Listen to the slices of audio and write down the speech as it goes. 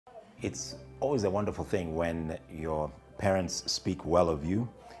It's always a wonderful thing when your parents speak well of you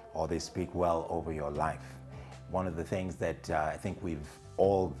or they speak well over your life. One of the things that I think we've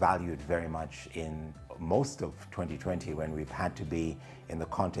all valued very much in most of 2020, when we've had to be in the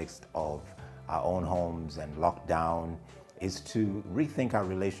context of our own homes and locked down, is to rethink our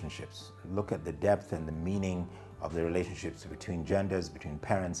relationships, look at the depth and the meaning of the relationships between genders, between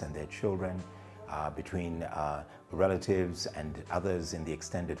parents and their children, between relatives and others in the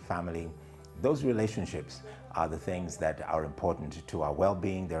extended family. Those relationships are the things that are important to our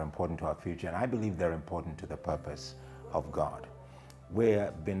well-being, they're important to our future, and I believe they're important to the purpose of God. We've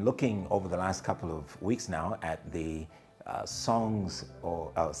been looking over the last couple of weeks now at the songs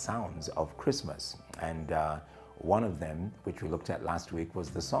or sounds of Christmas, and one of them, which we looked at last week, was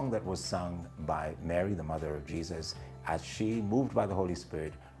the song that was sung by Mary, the mother of Jesus, as she, moved by the Holy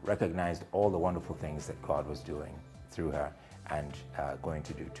Spirit, recognized all the wonderful things that God was doing through her and going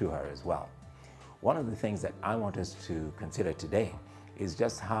to do to her as well. One of the things that I want us to consider today is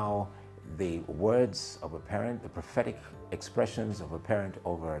just how the words of a parent, the prophetic expressions of a parent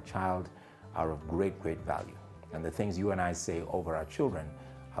over a child, are of great, great value. And the things you and I say over our children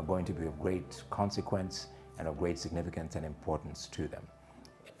are going to be of great consequence and of great significance and importance to them.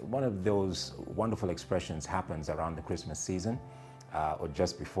 One of those wonderful expressions happens around the Christmas season, or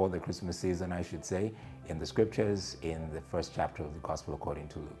just before the Christmas season, I should say, in the scriptures, in the first chapter of the Gospel according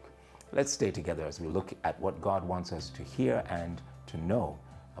to Luke. Let's stay together as we look at what God wants us to hear and to know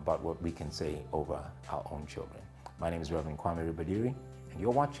about what we can say over our own children. My name is Reverend Kwame Rubadiri, and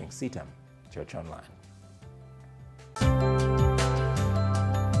you're watching CITAM, Church Online.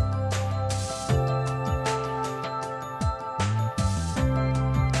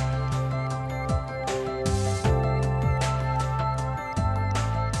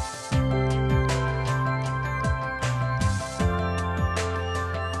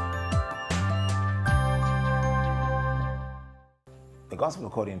 The Gospel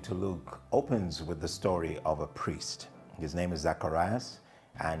according to Luke opens with the story of a priest. His name is Zechariah,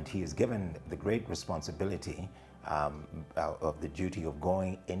 and he is given the great responsibility of the duty of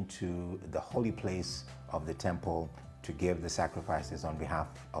going into the holy place of the temple to give the sacrifices on behalf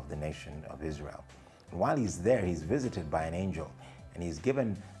of the nation of Israel. And while he's there, he's visited by an angel, and he's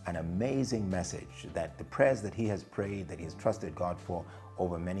given an amazing message that the prayers that he has prayed, that he has trusted God for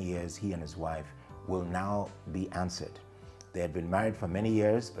over many years, he and his wife, will now be answered. They had been married for many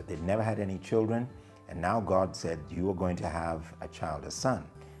years, but they'd never had any children. And now God said, you are going to have a child, a son,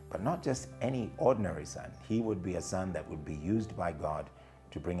 but not just any ordinary son. He would be a son that would be used by God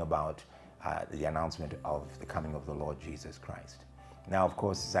to bring about the announcement of the coming of the Lord Jesus Christ. Now, of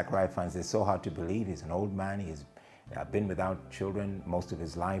course, Zechariah finds this so hard to believe. He's an old man. He's been without children most of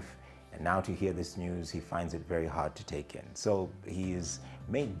his life. And now to hear this news, he finds it very hard to take in. So he is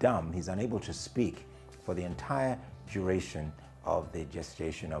made dumb. He's unable to speak for the entire duration of the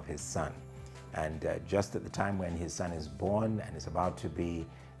gestation of his son. And just at the time when his son is born and is about to be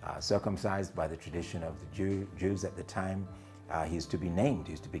circumcised by the tradition of the Jews at the time, he's to be named,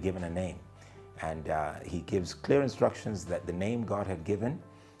 he's to be given a name. And he gives clear instructions that the name God had given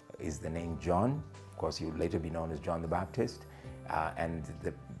is the name John. Of course, he would later be known as John the Baptist. And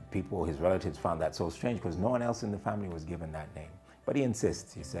the people, his relatives, found that so strange because no one else in the family was given that name. But he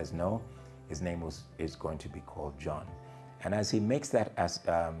insists, he says, no, his name is going to be called John. And as he makes that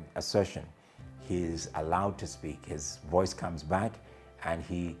assertion, he is allowed to speak. His voice comes back and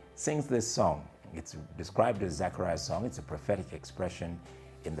he sings this song. It's described as Zechariah's song. It's a prophetic expression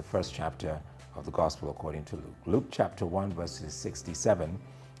in the first chapter of the Gospel according to Luke. Luke chapter 1 verses 67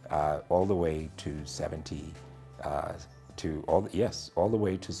 all the way to 70, all the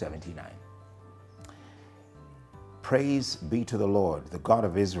way to 79. Praise be to the Lord, the God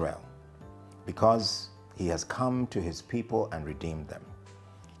of Israel, because he has come to his people and redeemed them.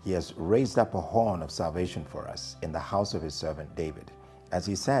 He has raised up a horn of salvation for us in the house of his servant David, as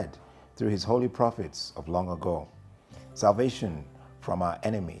he said through his holy prophets of long ago, salvation from our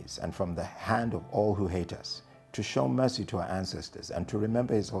enemies and from the hand of all who hate us, to show mercy to our ancestors and to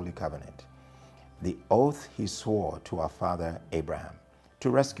remember his holy covenant, the oath he swore to our father Abraham, to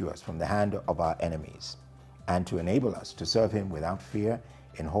rescue us from the hand of our enemies and to enable us to serve him without fear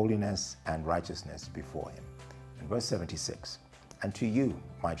in holiness and righteousness before him. In verse 76, and to you,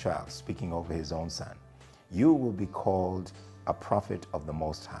 my child, speaking over his own son, you will be called a prophet of the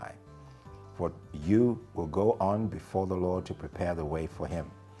Most High, for you will go on before the Lord to prepare the way for him,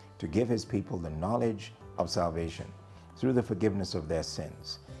 to give his people the knowledge of salvation through the forgiveness of their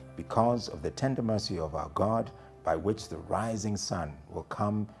sins, because of the tender mercy of our God, by which the rising sun will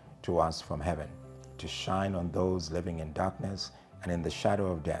come to us from heaven, to shine on those living in darkness and in the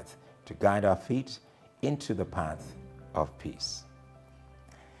shadow of death, to guide our feet into the path of peace.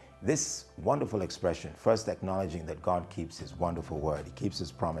 This wonderful expression, first acknowledging that God keeps his wonderful word, he keeps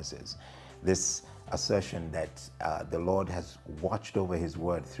his promises. This assertion that the Lord has watched over his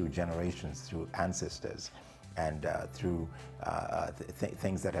word through generations, through ancestors, and through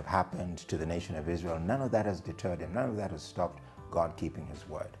things that have happened to the nation of Israel. None of that has deterred him. None of that has stopped God keeping his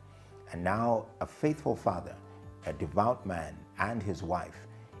word. And now a faithful father, a devout man, and his wife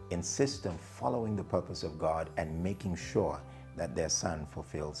insist on following the purpose of God and making sure that their son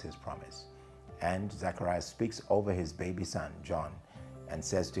fulfills his promise. And Zechariah speaks over his baby son, John, and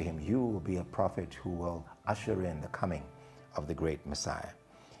says to him, "You will be a prophet who will usher in the coming of the great Messiah."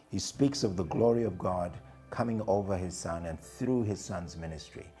 He speaks of the glory of God coming over his son and through his son's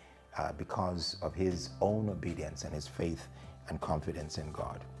ministry because of his own obedience and his faith and confidence in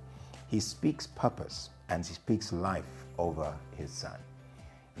God. He speaks purpose and he speaks life over his son.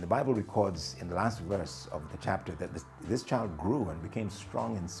 And the Bible records in the last verse of the chapter that this child grew and became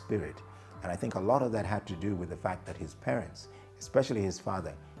strong in spirit. And I think a lot of that had to do with the fact that his parents, especially his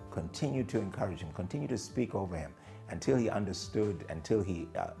father, continued to encourage him, continued to speak over him until he understood, until he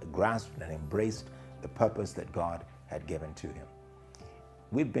grasped and embraced the purpose that God had given to him.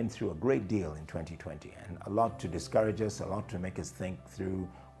 We've been through a great deal in 2020 and a lot to discourage us, a lot to make us think through,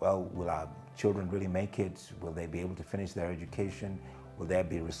 well, will our children really make it? Will they be able to finish their education? Will there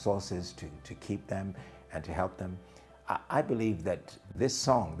be resources to keep them and to help them? I believe that this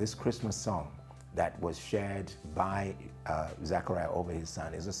song, this Christmas song that was shared by Zechariah over his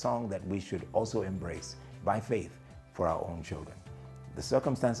son, is a song that we should also embrace by faith for our own children. The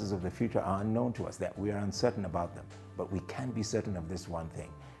circumstances of the future are unknown to us, that we are uncertain about them, but we can be certain of this one thing: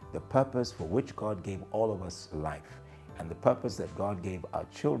 the purpose for which God gave all of us life and the purpose that God gave our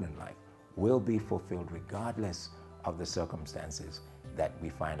children life will be fulfilled regardless of the circumstances that we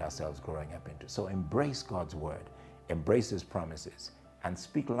find ourselves growing up into. So embrace God's word, embrace his promises, and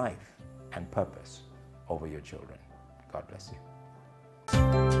speak life and purpose over your children. God bless you.